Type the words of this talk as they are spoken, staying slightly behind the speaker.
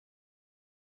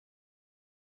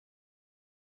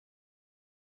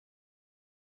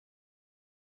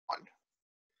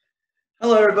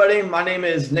Hello, everybody. My name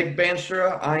is Nick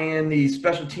Bandstra. I am the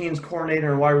special teams coordinator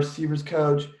and wide receivers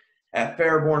coach at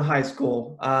Fairborn High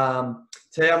School.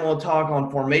 Today, I'm going to talk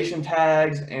on formation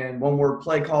tags and one-word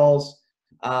play calls.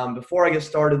 Before I get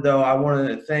started, though, I want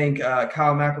to thank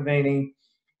Kyle McElvany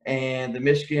and the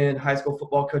Michigan High School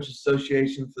Football Coaches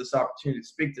Association for this opportunity to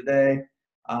speak today.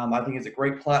 I think it's a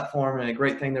great platform and a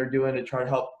great thing they're doing to try to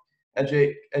help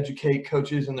educate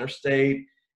coaches in their state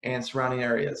and surrounding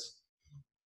areas.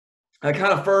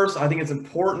 First, I think it's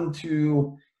important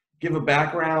to give a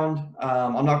background.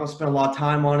 I'm not going to spend a lot of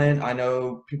time on it. I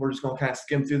know people are just going to kind of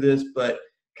skim through this, but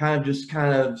kind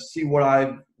of see where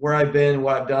I've been and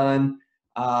what I've done.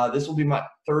 This will be my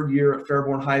third year at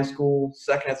Fairborn High School,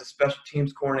 second as a special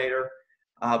teams coordinator.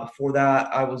 Before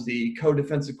that, I was the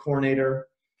co-defensive coordinator.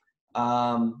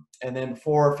 And then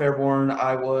before Fairborn,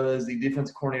 I was the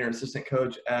defensive coordinator and assistant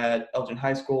coach at Elgin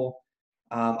High School.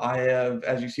 I have,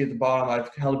 as you see at the bottom,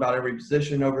 I've held about every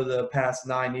position over the past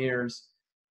 9 years,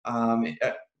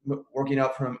 working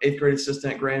up from 8th grade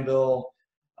assistant at Granville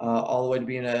all the way to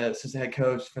being an assistant head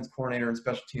coach, defensive coordinator, and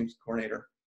special teams coordinator.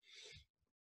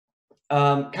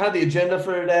 Kind of the agenda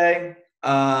for today.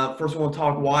 First, we'll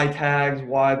talk why tags,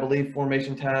 why I believe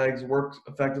formation tags work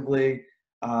effectively.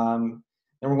 Then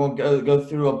we're going to go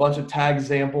through a bunch of tag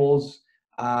examples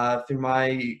through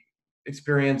my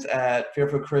experience at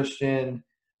Fairfield Christian,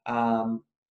 Elgin,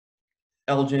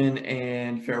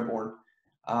 and Fairborn.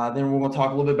 Then we're going to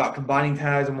talk a little bit about combining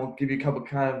tags, and we'll give you a couple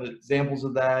kind of examples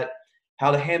of that. How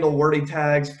to handle wording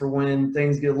tags for when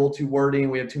things get a little too wordy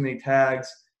and we have too many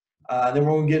tags. Then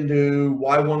we're going to get into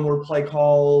why one-word play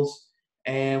calls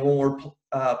and one-word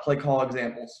play call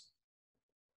examples.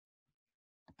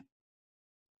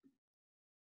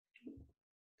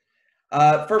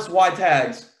 First, why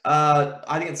tags?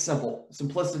 I think it's simple.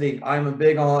 Simplicity. I'm a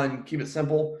big on keep it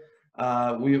simple.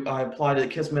 I apply the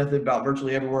KISS method about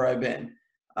virtually everywhere I've been.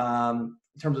 In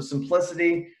terms of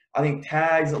simplicity, I think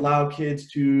tags allow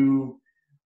kids to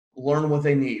learn what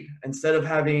they need. Instead of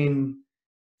having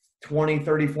 20,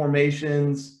 30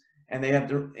 formations and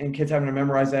kids having to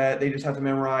memorize that, they just have to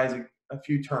memorize a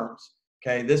few terms.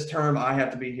 Okay, this term I have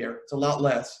to be here. It's a lot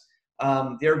less. The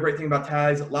other great thing about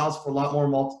tags, it allows for a lot more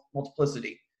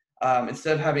multiplicity.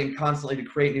 Instead of having constantly to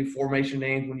create new formation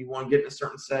names when you want to get in a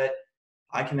certain set,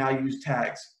 I can now use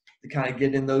tags to kind of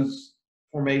get in those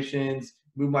formations,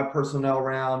 move my personnel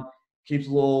around, keeps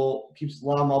a lot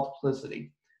of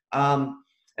multiplicity. And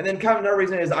then kind of another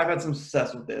reason is I've had some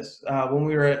success with this. When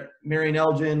we were at Marion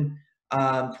Elgin,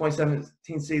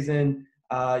 2017 season,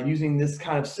 using this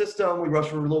kind of system, we rushed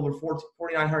for a little bit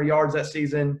 4,900 yards that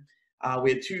season.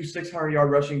 We had 2 600-yard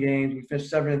rushing games. We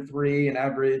finished 7-3 and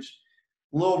averaged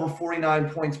a little over 49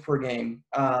 points per game.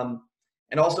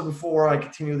 And also, before I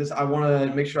continue this, I want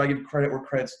to make sure I give credit where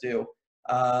credit's due.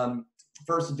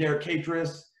 First, Derek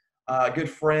Catris, a good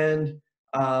friend,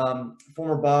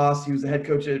 former boss. He was the head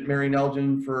coach at Marion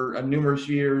Elgin for numerous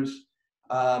years.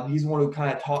 He's the one who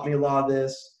kind of taught me a lot of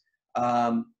this.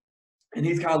 And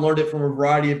he's kind of learned it from a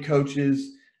variety of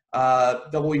coaches,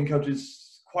 double wing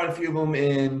coaches, quite a few of them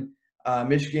in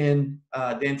Michigan,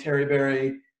 Dan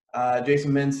Terryberry,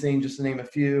 Jason Mensing, just to name a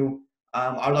few.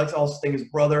 I'd like to also thank his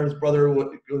brother. His brother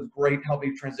was great, helped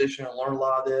me transition and learn a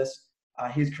lot of this.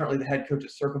 He's currently the head coach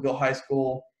at Circleville High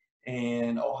School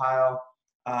in Ohio.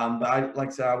 But like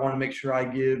I said, I want to make sure I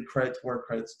give credit to where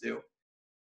credit's due.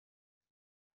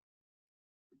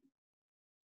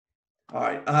 All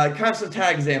right, kind of some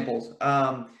tag examples.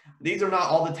 These are not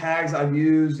all the tags I've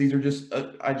used. These are just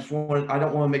I don't want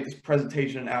to make this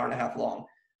presentation an hour and a half long.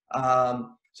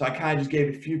 So I kind of just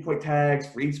gave a few quick tags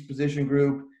for each position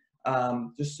group,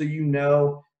 just so you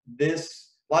know. A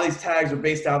lot of these tags are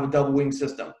based out of a double wing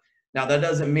system. Now that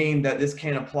doesn't mean that this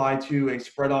can't apply to a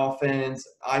spread offense,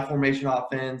 I formation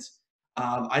offense.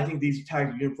 I think these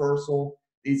tags are universal.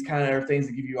 These kind of are things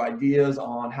that give you ideas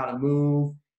on how to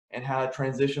move and how to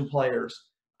transition players.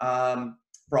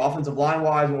 For offensive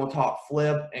line-wise, we'll talk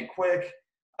flip and quick.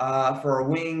 For our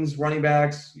wings, running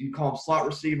backs, you call them slot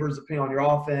receivers depending on your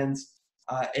offense.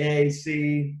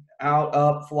 AAC, out,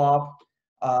 up, flop.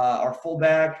 Our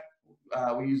fullback,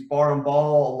 we use bar and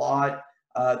ball a lot.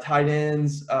 Tight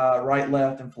ends, right,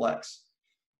 left, and flex.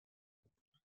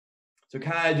 So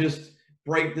kind of just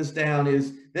break this down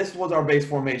this was our base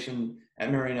formation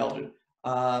at Marion Elgin.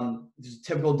 Just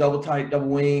typical double tight, double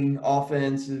wing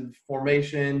offensive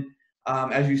formation.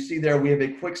 As you see there, we have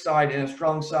a quick side and a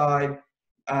strong side.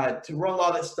 To run a lot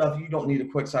of that stuff, you don't need a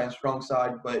quick side and strong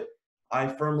side, but I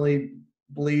firmly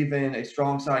believe in a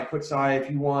strong side, quick side.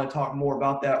 If you want to talk more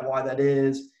about that, why that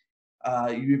is,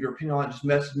 you have your opinion on it, just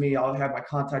message me. I'll have my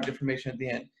contact information at the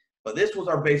end. But this was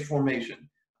our base formation.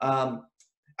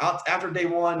 after day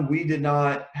one, we did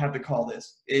not have to call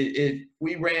this. If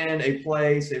we ran a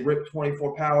play, say rip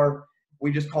 24 power,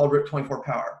 we just called rip 24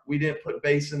 power. We didn't put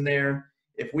base in there.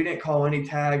 If we didn't call any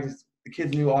tags, the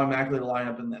kids knew automatically to line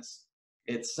up in this.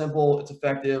 It's simple. It's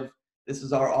effective. This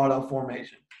is our auto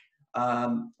formation.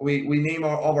 We name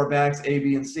all of our backs A,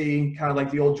 B, and C, kind of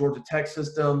like the old Georgia Tech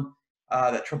system,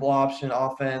 that triple option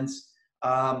offense.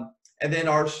 And then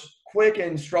our quick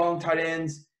and strong tight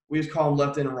ends, we just call them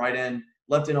left end and right end.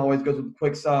 Left end always goes with the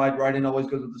quick side. Right end always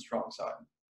goes with the strong side.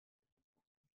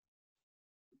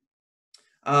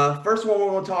 First one we're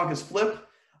going to talk is flip.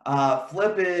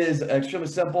 Flip is extremely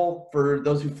simple. For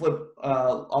those who flip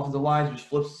offensive lines, just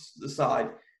flips the side.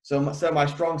 So instead of my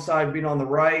strong side being on the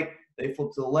right, they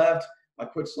flip to the left. My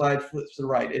quick slide flips to the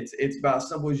right. It's about as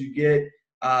simple as you get.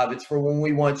 It's for when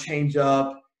we want to change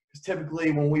up. Because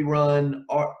typically when we run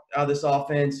out of this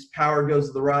offense, power goes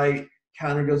to the right,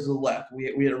 counter goes to the left. We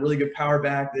had a really good power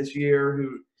back this year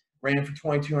who ran for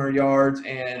 2,200 yards,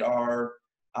 and our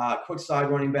quick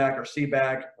side running back, our C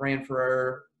back, ran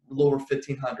for a little over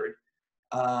 1,500.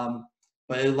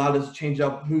 But it allowed us to change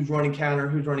up who's running counter,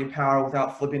 who's running power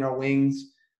without flipping our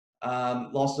wings.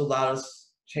 It also allowed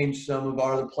us to change some of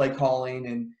our other play calling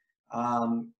and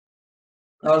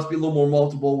allowed us to be a little more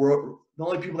multiple. We're the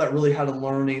only people that really had to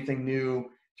learn anything new in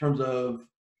terms of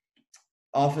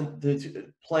often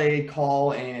the play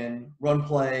call and run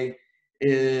play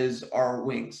is our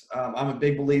wings. I'm a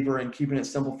big believer in keeping it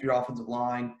simple for your offensive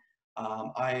line.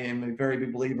 I am a very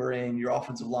big believer in your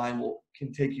offensive line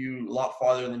can take you a lot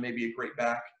farther than maybe a great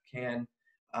back can.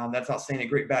 That's not saying a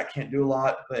great back can't do a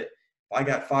lot, but if I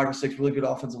got 5 or 6 really good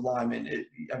offensive linemen,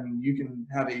 you can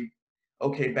have a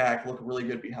okay back look really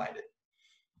good behind it.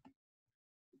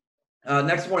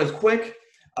 Next one is quick.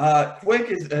 Quick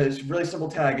is a really simple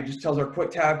tag. It just tells our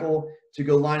quick tackle to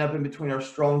go line up in between our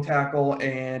strong tackle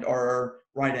and our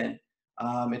right end.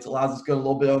 It allows us to go a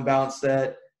little bit unbalanced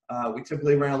set. We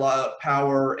typically ran a lot of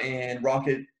power and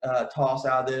rocket toss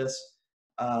out of this.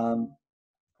 Allows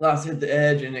us to hit the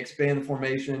edge and expand the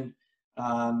formation.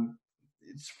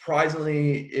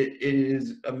 Surprisingly, it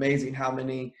is amazing how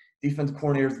many defensive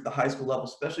coordinators at the high school level,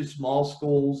 especially small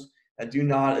schools, that do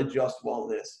not adjust well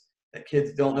to this. That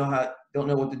kids don't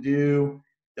know what to do,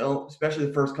 especially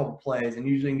the first couple plays, and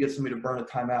usually can get somebody to burn a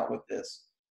timeout with this.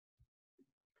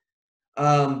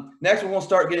 Next, we're going to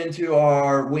start getting into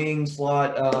our wing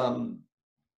slot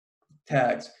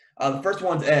tags. The first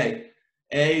one's A.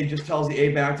 A just tells the A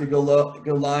back to go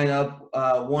line up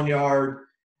 1 yard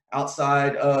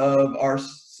outside of our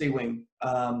C wing.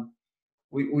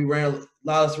 We allowed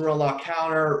us to run a lot of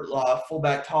counter, a lot of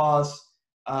fullback toss,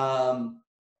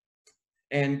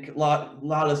 and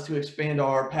allowed us to expand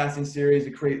our passing series.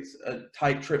 It creates a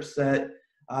tight trip set,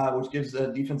 which gives the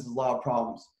defenses a lot of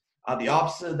problems. The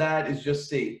opposite of that is just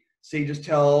C. C just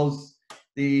tells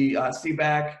the C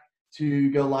back to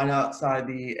go line outside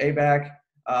the A back,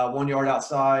 1 yard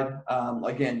outside.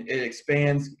 Again, it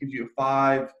expands, gives you a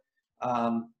five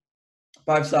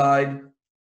side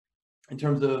in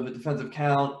terms of the defensive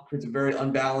count, creates a very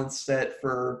unbalanced set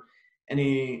for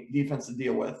any defense to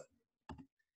deal with.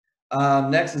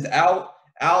 Next is out.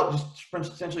 Out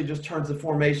just essentially just turns the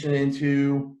formation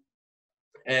into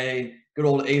a good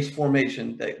old ace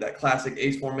formation, that classic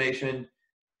ace formation.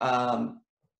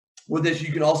 With this,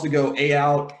 you can also go A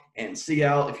out and C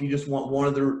out if you just want one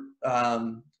of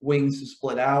the wings to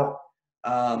split out.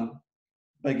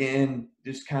 Again,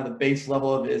 just kind of the base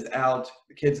level of it is out.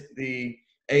 The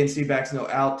A and C backs know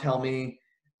out tell me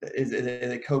is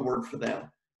a code word for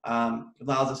them.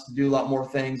 Allows us to do a lot more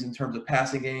things in terms of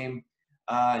passing game,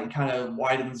 and kind of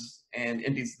widens and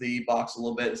empties the box a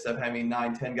little bit. Instead of having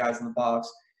 9, 10 guys in the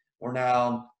box, we're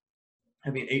now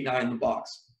having 8, 9 in the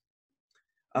box.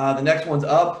 The next one's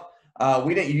up.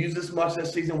 We didn't use this much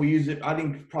this season. We used it, I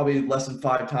think, probably less than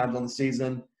 5 times on the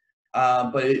season.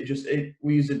 But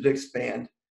we use it to expand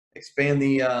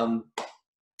the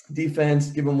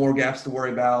defense, give them more gaps to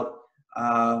worry about.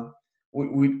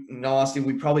 In all honesty,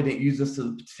 we probably didn't use this to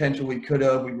the potential we could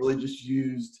have. We really just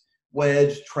used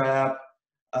wedge, trap,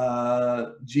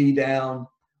 G down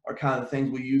are kind of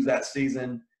things we use that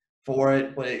season for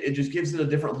it. But it just gives it a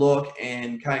different look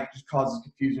and kind of just causes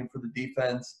confusion for the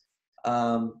defense.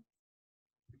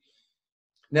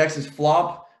 Next is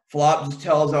flop. Flop just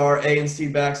tells our A and C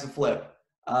backs to flip.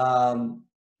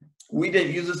 We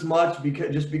didn't use this much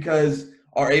because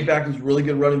our A back was really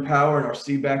good running power and our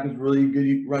C back was really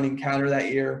good running counter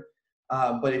that year.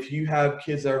 But if you have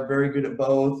kids that are very good at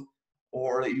both,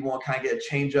 or that you want to kind of get a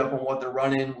change up on what they're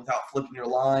running without flipping your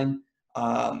line,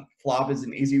 flop is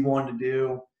an easy one to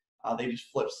do. They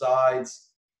just flip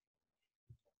sides.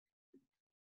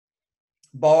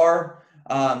 Bar.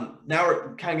 Now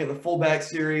we're kind of getting the fullback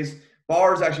series.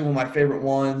 Bar is actually one of my favorite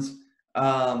ones.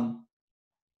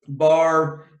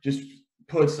 Bar just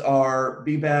puts our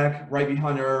B-back right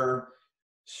behind our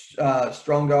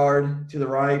strong guard to the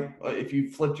right. If you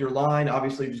flipped your line,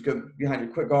 obviously you just go behind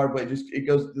your quick guard, but it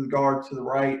goes to the guard to the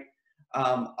right.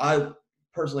 I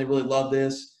personally really love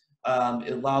this.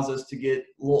 It allows us to get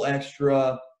a little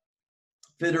extra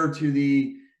fitter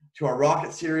to our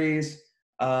rocket series.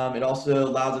 It also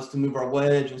allows us to move our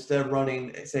wedge instead of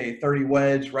running, say, 30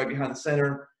 wedge right behind the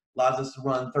center. Allows us to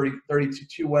run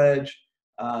 32 wedge.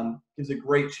 Gives a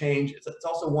great change. It's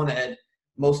also one that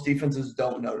most defenses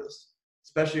don't notice,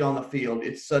 especially on the field.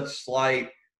 It's such slight.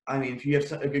 I mean, if you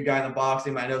have a good guy in the box,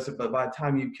 they might notice it, but by the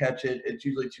time you catch it, it's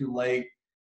usually too late.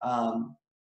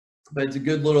 But it's a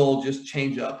good little just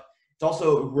change up. It's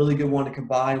also a really good one to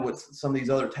combine with some of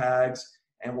these other tags,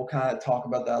 and we'll kind of talk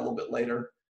about that a little bit later.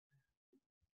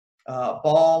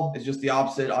 Ball is just the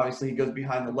opposite. Obviously, he goes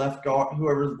behind the left guard,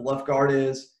 whoever the left guard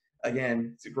is.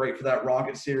 Again, it's great for that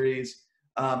rocket series.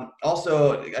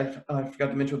 Also, I forgot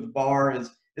to mention with the bar is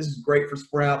this is great for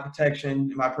sprint out protection.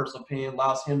 In my personal opinion,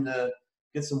 allows him to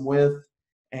get some width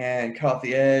and cut off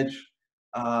the edge.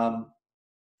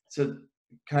 So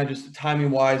kind of just timing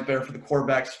wise, better for the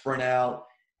quarterback sprint out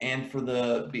and for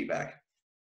the beat back.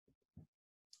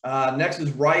 Next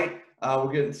is right.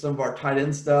 We're getting some of our tight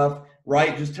end stuff.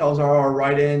 Right just tells our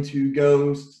right end to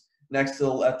go next to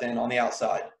the left end on the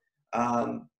outside.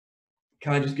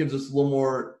 Kind of just gives us a little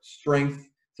more strength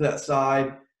to that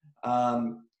side.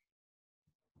 And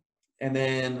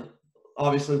then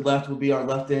obviously left will be our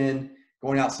left end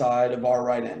going outside of our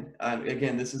right end.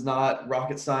 Again, this is not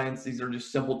rocket science. These are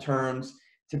just simple terms.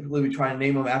 Typically, we try to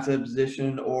name them after the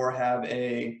position or have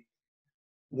a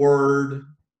word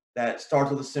that starts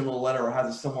with a similar letter or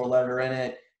has a similar letter in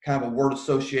it, kind of a word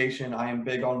association. I am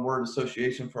big on word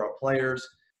association for our players.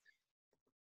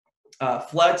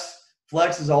 Flex.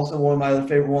 Flex is also one of my other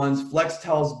favorite ones. Flex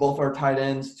tells both our tight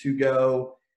ends to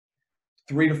go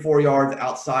 3 to 4 yards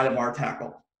outside of our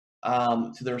tackle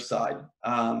to their side.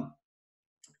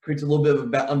 Creates a little bit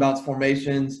of unbalanced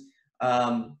formations.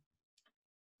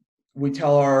 We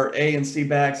tell our A and C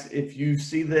backs, if you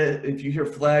hear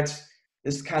flex,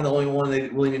 this is kind of the only one they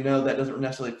really need to know that doesn't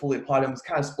necessarily fully apply to them. It's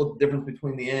kind of split the difference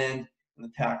between the end and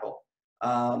the tackle.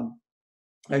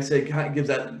 Like I said, it kind of gives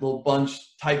that little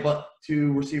bunch, tight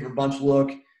to receiver bunch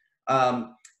look.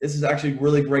 This is actually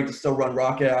really great to still run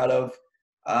rocket out of.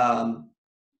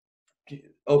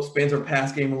 Expands our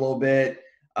pass game a little bit.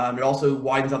 It also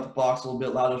widens out the box a little bit,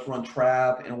 allowed us to run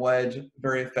trap and wedge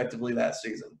very effectively that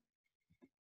season.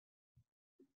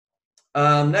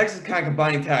 Next is kind of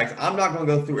combining tags. I'm not going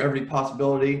to go through every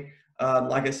possibility.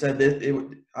 Like I said,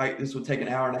 this would take an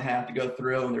hour and a half to go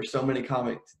through, and there's so many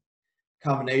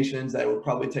combinations that it would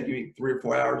probably take you 3 or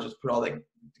 4 hours just to put all that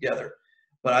together.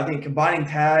 But I think combining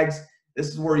tags, this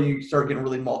is where you start getting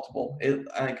really multiple.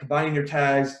 Combining your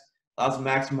tags allows to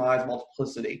maximize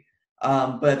multiplicity.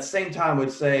 But at the same time, I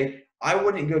would say I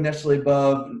wouldn't go necessarily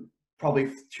above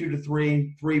probably 2 to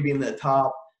 3, 3 being the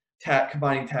top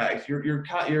combining tags.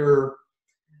 Your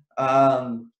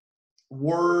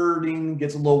wording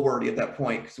gets a little wordy at that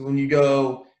point. So when you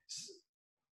go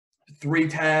 3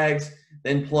 tags,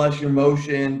 then plus your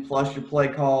motion, plus your play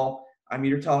call, I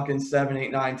mean, you're talking 7,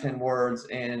 8, 9, 10 words.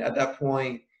 And at that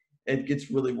point, it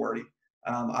gets really wordy.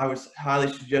 I would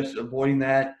highly suggest avoiding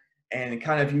that. And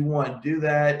kind of if you want to do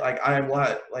that,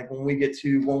 like when we get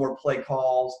to one-word play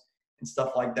calls and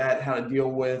stuff like that, how to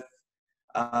deal with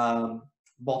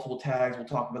multiple tags, we'll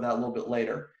talk about that a little bit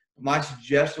later. My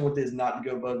suggestion with this is not to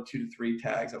go above 2 to 3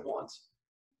 tags at once.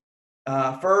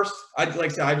 First, I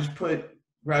just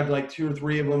grabbed like 2 or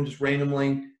 3 of them, just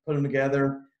randomly put them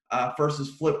together. First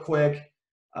is flip quick.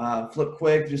 Flip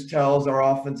quick just tells our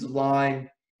offensive line,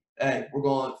 hey, we're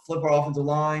going to flip our offensive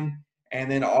line,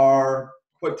 and then our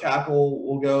quick tackle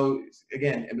will go,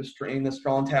 again, in between the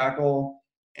strong tackle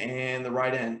and the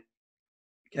right end.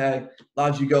 Okay,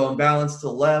 allows you to go unbalanced to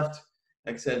the left.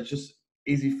 Like I said, it's just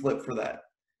easy flip for that.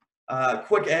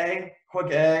 Quick A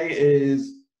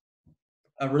is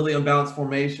a really unbalanced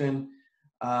formation.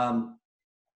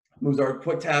 Moves our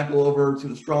quick tackle over to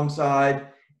the strong side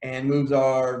and moves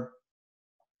our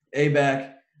A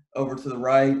back over to the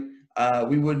right.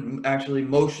 We would actually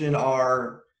motion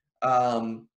our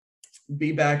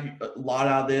B back a lot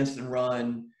out of this and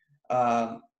run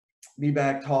B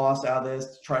back toss out of this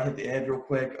to try to hit the edge real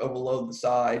quick, overload the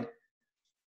side.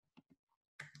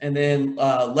 And then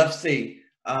left C.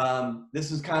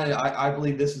 This is kind of, I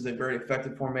believe this is a very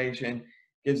effective formation.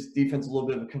 Gives defense a little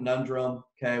bit of a conundrum.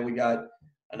 Okay, we got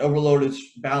an overloaded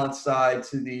balanced side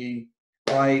to the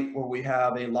right, where we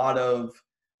have a lot of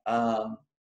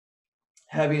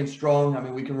heavy and strong. I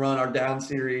mean, we can run our down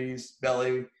series,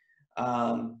 belly,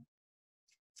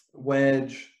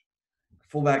 wedge,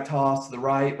 fullback toss to the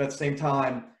right, but at the same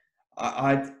time,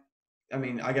 I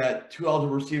mean, I got 2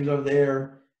 eligible receivers over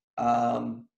there.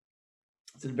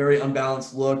 It's a very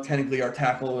unbalanced look. Technically, our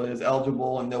tackle is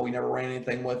eligible, and though we never ran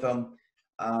anything with them,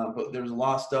 but there's a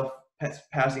lot of stuff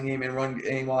passing game and run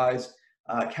game wise.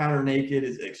 Counter naked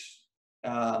is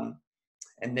and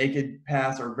naked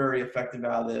pass are very effective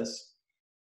out of this.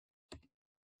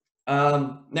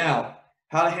 Now,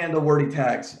 how to handle wordy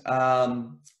tags.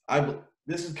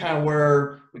 This is kind of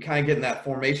where we kind of get in that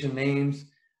formation names.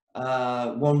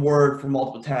 One word for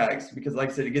multiple tags, because like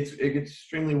I said, it gets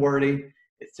extremely wordy.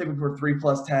 It's typically for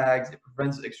 3+ tags. It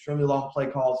prevents extremely long play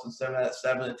calls instead of that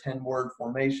 7 to 10 word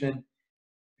formation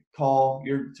call.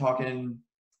 You're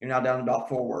now down to about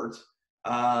 4 words.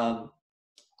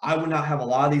 I would not have a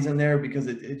lot of these in there because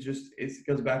it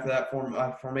goes back to that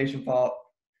formation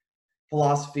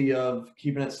philosophy of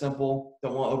keeping it simple.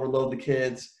 Don't want to overload the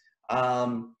kids. I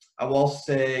will also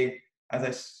say, as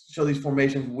I show these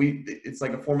formations, it's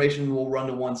like a formation will run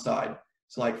to one side.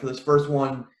 So like for this first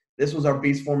one, this was our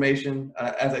beast formation.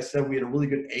 As I said, we had a really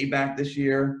good A-back this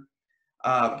year,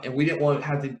 and we didn't want to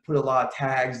have to put a lot of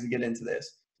tags to get into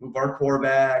this. Move our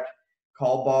quarterback,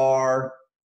 call bar,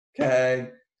 okay,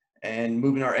 and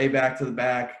moving our A-back to the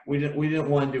back. We didn't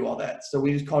want to do all that, so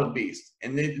we just called it beast.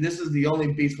 And this is the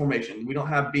only beast formation. We don't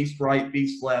have beast right,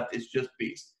 beast left. It's just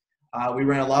beast. We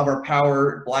ran a lot of our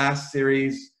power blast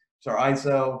series, so our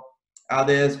ISO out of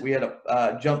this. We had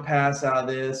a jump pass out of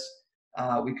this.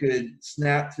 We could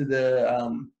snap to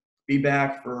the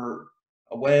B-back for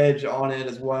a wedge on it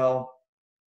as well.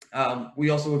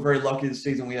 We also were very lucky this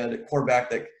season. We had a quarterback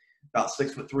that about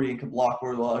 6'3" and could block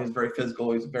really well. He's very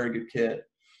physical. He's a very good kid.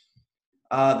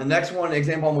 The next one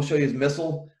example I'm going to show you is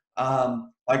missile.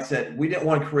 Like I said, we didn't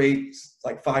want to create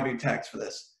like 5 new tags for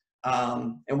this.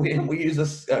 And we used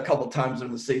this a couple of times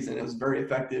during the season. It was very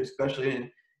effective, especially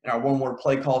in our one-word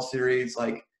play call series.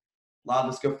 Like a lot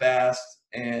of us go fast,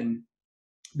 and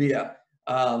we ran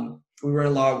a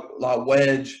lot of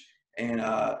wedge and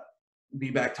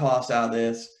B-back toss out of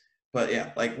this. But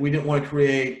yeah, like we didn't want to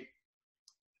create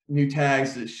new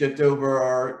tags that shift over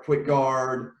our quick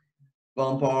guard,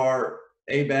 bump our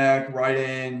A-back, right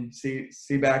in,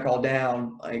 C-back all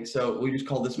down. Like, so we just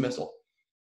called this missile.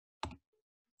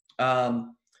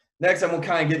 Next, I'm going to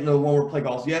kind of get into one-word play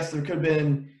calls. Yes, there could have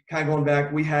been, kind of going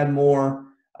back, we had more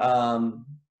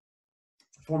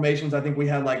formations. I think we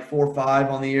had like 4 or 5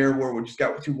 on the year where we just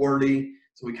got too wordy,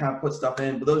 so we kind of put stuff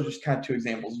in. But those are just kind of 2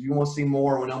 examples. If you want to see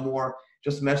more or know more,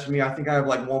 just message me. I think I have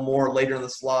like one more later in the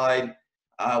slide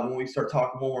when we start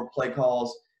talking more play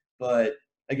calls. But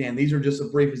again, these are just a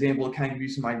brief example to kind of give you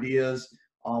some ideas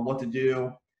on what to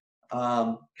do.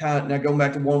 Now going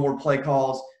back to one-word play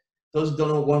calls. Those don't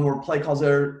know what one-word play calls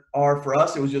are for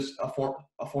us. It was just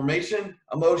a formation,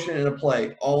 a motion, and a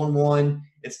play all in one.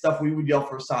 It's stuff we would yell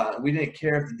for a sideline. We didn't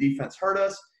care if the defense hurt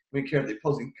us. We didn't care if the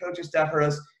opposing coaching staff hurt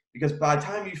us, because by the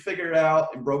time you figured it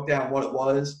out and broke down what it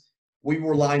was, we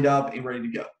were lined up and ready to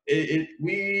go.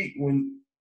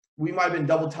 We might have been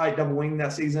double tight, double wing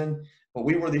that season, but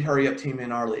we were the hurry up team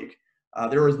in our league.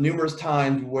 There was numerous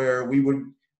times where we would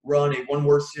run a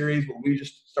one-word series where we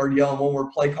just started yelling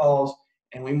one-word play calls,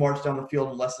 and we marched down the field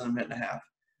in less than a minute and a half.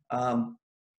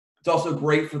 It's also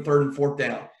great for 3rd and 4th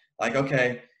down. Like,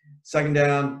 okay, 2nd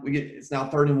down, it's now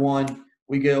 3rd and 1.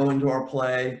 We go into our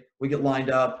play, we get lined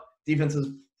up. Defense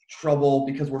is trouble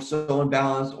because we're so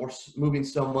imbalanced or moving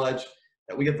so much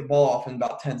that we get the ball off in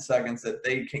about 10 seconds that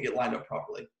they can't get lined up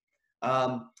properly.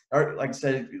 Like I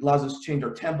said, it allows us to change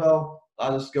our tempo,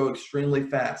 allows us to go extremely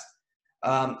fast.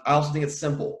 I also think it's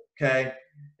simple, okay?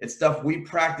 It's stuff we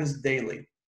practice daily.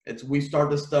 We start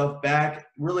this stuff back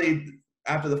really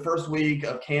after the first week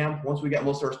of camp. Once we get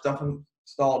most of our stuff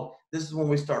installed, this is when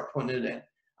we start putting it in.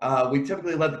 We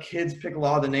typically let the kids pick a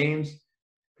lot of the names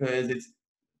because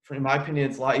in my opinion,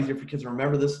 it's a lot easier for kids to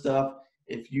remember this stuff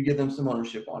if you give them some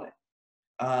ownership on it.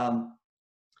 And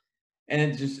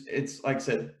it's like I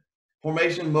said,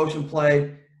 formation, motion,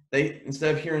 play. They,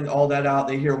 instead of hearing all that out,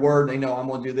 they hear a word, they know I'm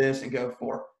going to do this and go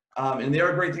for it. And the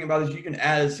other great thing about it is you can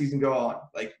add as the season go on.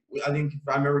 Like, I think if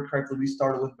I remember correctly, we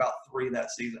started with about 3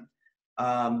 that season.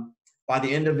 By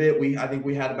the end of it, I think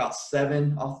we had about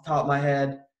 7 off the top of my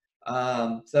head,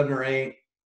 7 or 8.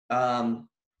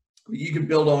 You could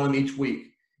build on them each week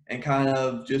and kind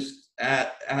of just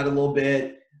add a little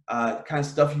bit, kind of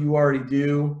stuff you already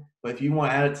do. But if you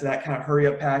want to add it to that kind of hurry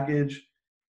up package,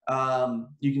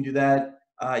 you can do that.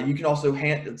 You can also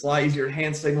it's a lot easier to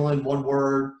hand signal in one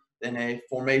word than a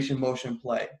formation motion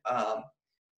play.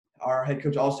 Our head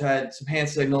coach also had some hand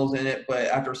signals in it, but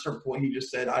after a certain point, he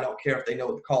just said, I don't care if they know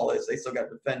what the call is. They still got to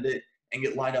defend it and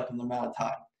get lined up in the amount of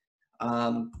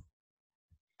time.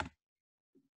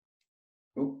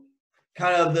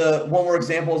 Kind of the one more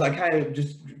examples, I kind of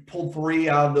just pulled 3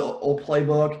 out of the old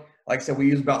playbook. Like I said, we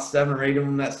used about 7 or 8 of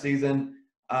them that season.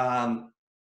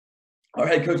 Our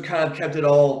head coach kind of kept it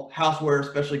all houseware,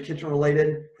 especially kitchen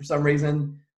related for some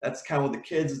reason. That's kind of what the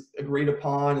kids agreed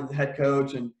upon and the head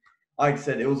coach. And like I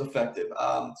said, it was effective.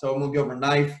 So I'm going to go over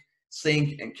knife,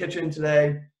 sink, and kitchen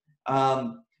today.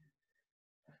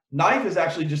 Knife is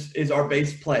actually is our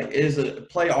base play. It is a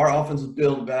play our offense is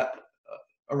built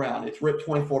around. It's rip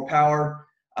 24 power.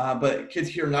 But kids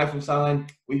hear knife from sideline.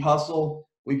 We hustle.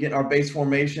 We get our base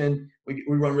formation. We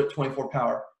run rip 24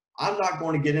 power. I'm not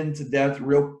going to get into depth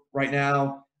right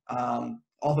now,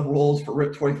 all the rules for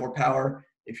rip 24 power.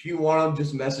 If you want them,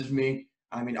 just message me.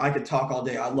 I mean, I could talk all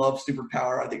day. I love super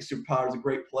power. I think super power is a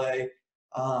great play.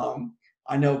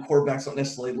 I know quarterbacks don't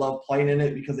necessarily love playing in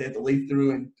it because they have to lead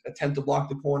through and attempt to block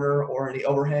the corner or any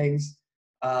overhangs.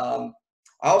 I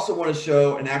also want to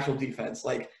show an actual defense.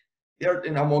 And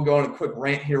I'm going to go on a quick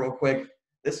rant here real quick.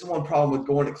 This is one problem with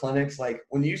going to clinics. Like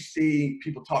when you see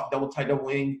people talk double tight, double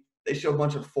wing, they show a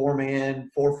bunch of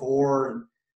 4-man, 4-4, and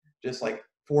just like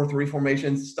 4-3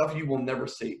 formations, stuff you will never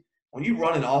see. When you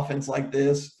run an offense like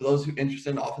this, for those who are interested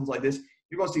in offense like this,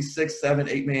 you're going to see 6, 7,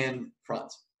 8-man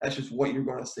fronts. That's just what you're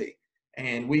going to see.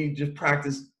 And we just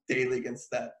practice daily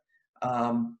against that.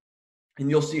 And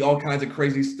you'll see all kinds of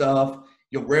crazy stuff.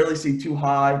 You'll rarely see too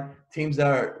high. Teams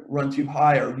that run too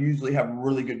high usually have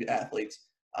really good athletes.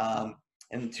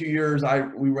 In the 2 years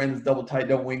we ran this double tight,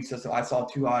 double wing system, I saw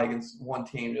too high against one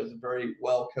team. It was a very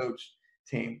well-coached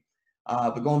team.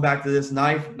 But going back to this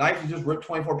knife is just rip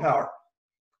 24 power.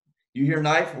 You hear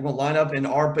knife, we're going to line up in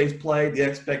our base play. The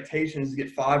expectation is to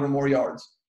get 5 or more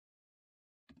yards.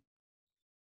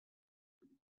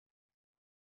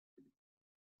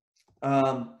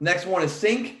 Next one is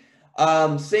sink.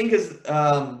 Sink is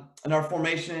in our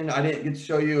formation. I didn't get to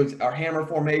show you. It's our hammer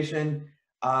formation.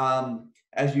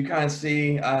 As you kind of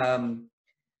see,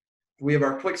 we have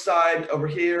our quick side over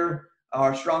here.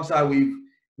 Our strong side, we've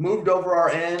moved over our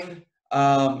end.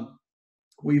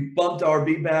 We've bumped our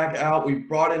B back out. We've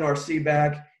brought in our C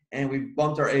back, and we've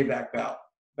bumped our A back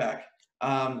back.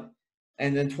 And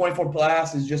then 24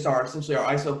 blast is just essentially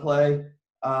our ISO play.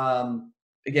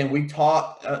 Again, we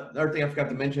taught another thing I forgot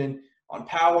to mention on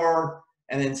power,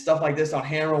 and then stuff like this on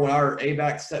hammer. When our A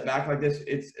back set back like this,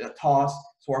 it's a toss,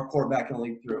 so our quarterback can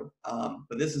lead through.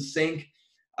 But this is sink.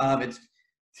 It's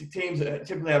teams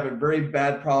typically have a very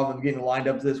bad problem getting lined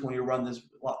up to this when you run this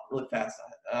really fast.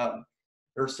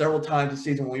 There were several times this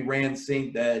season when we ran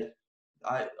sink that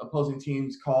opposing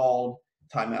teams called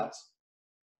timeouts.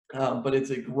 But it's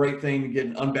a great thing to get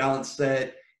an unbalanced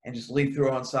set and just lead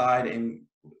through on side. And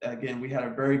again, we had a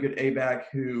very good A-back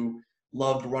who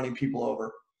loved running people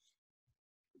over.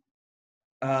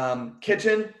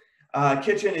 Kitchen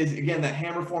is, again, that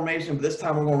hammer formation, but this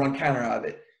time we're going to run counter out of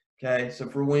it. Okay, so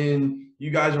for when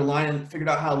you guys are figured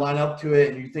out how to line up to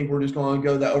it and you think we're just going to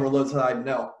go that overload side,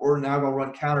 no. We're now going to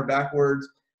run counter backwards.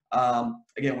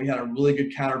 Again, we had a really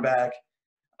good counter back.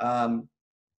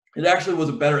 It actually was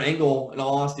a better angle, in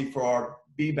all honesty, for our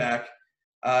B-back.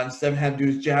 Instead of having to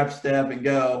do his jab step and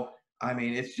go, I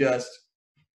mean, it's just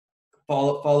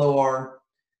follow our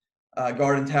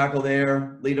guard and tackle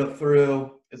there, lead up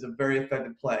through is a very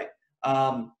effective play.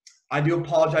 I do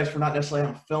apologize for not necessarily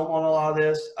having film on a lot of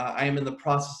this. I am in the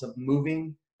process of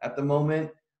moving at the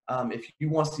moment. If you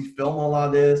want to see film on a lot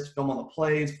of this, film on the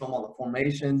plays, film on the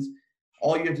formations,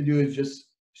 all you have to do is just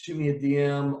shoot me a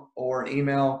DM or an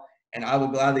email, and I will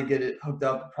gladly get it hooked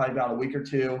up probably about a week or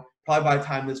two. Probably by the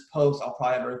time this posts, I'll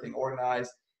probably have everything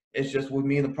organized. It's just with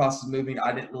me in the process of moving,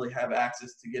 I didn't really have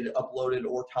access to get it uploaded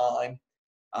or time.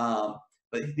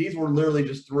 But these were literally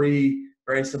just 3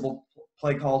 very simple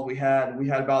play calls we had. We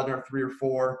had about another 3 or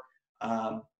 4.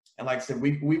 And like I said,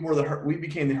 we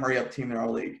became the hurry up team in our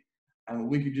league. I mean,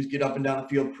 we could just get up and down the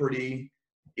field pretty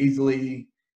easily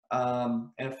and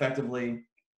effectively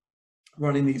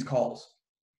running these calls.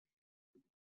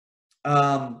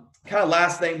 Kind of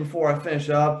last thing before I finish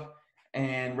up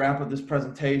and wrap up this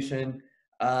presentation,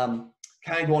 kind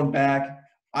of going back,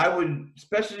 I would,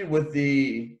 especially with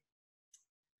the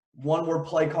one-word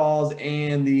play calls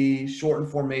and the shortened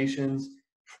formations,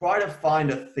 try to find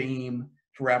a theme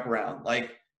to wrap around.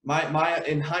 Like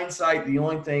in hindsight, the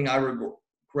only thing I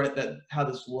regret that how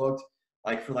this looked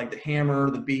like for like the hammer,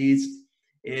 the beast,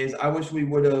 is I wish we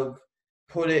would have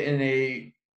put it in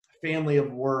a family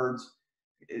of words.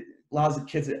 It allows the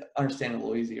kids to understand it a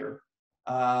little easier.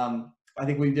 I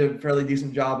think we did a fairly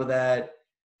decent job of that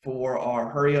for our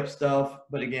hurry up stuff.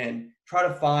 But again, try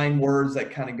to find words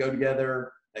that kind of go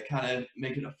together, that kind of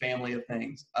make it a family of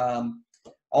things.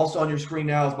 Also on your screen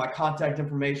now is my contact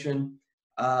information.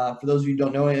 For those of you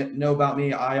who don't know about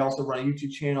me, I also run a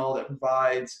YouTube channel that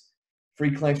provides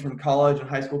free clinics from college and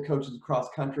high school coaches across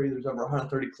the country. There's over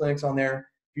 130 clinics on there.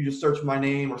 If you just search my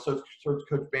name or search Coach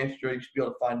Bandstra, you should be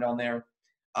able to find it on there.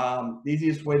 The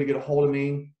easiest way to get a hold of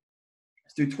me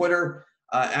is through Twitter,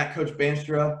 at Coach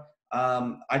Bandstra.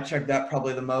 I check that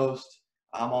probably the most.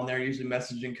 I'm on there usually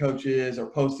messaging coaches or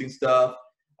posting stuff.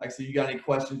 Like I said, you got any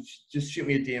questions, just shoot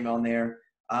me a DM on there.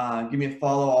 Give me a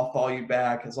follow. I'll follow you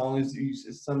back. As long as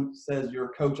some says you're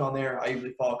a coach on there, I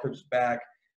usually follow coaches back.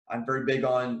 I'm very big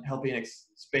on helping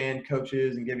expand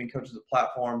coaches and giving coaches a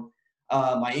platform.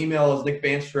 My email is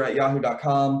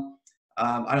nickbandstra@yahoo.com.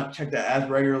 I don't check that as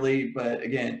regularly, but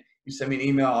again, you send me an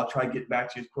email, I'll try to get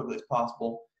back to you as quickly as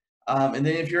possible. And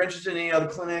then if you're interested in any other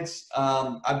clinics,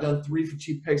 I've done 3 for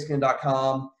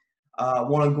cheappigskin.com.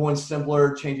 One on going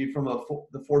simpler, changing from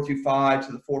the 4.25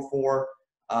 to the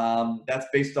 4.4. That's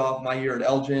based off my year at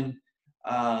Elgin.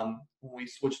 When we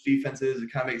switched defenses,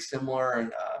 it kind of makes similar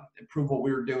and improve what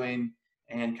we were doing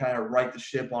and kind of right the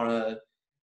ship on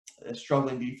a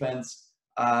struggling defense.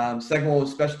 Second one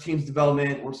was special teams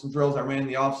development, were some drills I ran in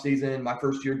the off season. My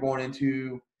first year going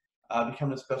into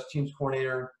becoming a special teams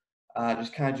coordinator,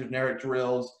 just kind of generic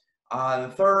drills.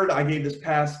 The third, I gave this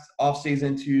past off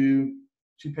season to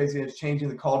basically changing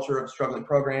the culture of a struggling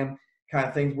program, kind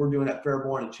of things we're doing at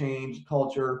Fairborn to change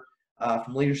culture,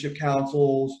 from leadership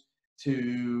councils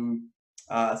to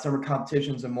summer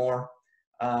competitions and more.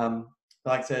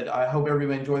 Like I said, I hope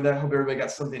everybody enjoyed that. I hope everybody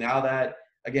got something out of that.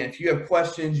 Again, if you have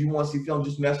questions, you want to see film,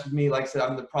 just message me. Like I said,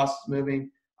 I'm in the process of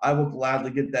moving. I will gladly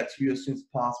get that to you as soon as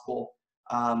possible.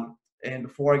 And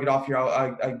before I get off here,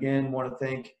 I again want to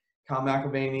thank Kyle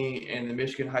McElvany and the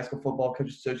Michigan High School Football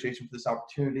Coaches Association for this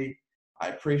opportunity. I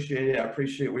appreciate it. I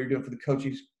appreciate what you're doing for the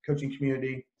coaching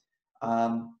community.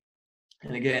 And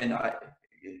again,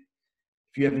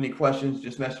 if you have any questions,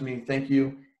 just message me. Thank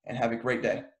you, and have a great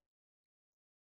day.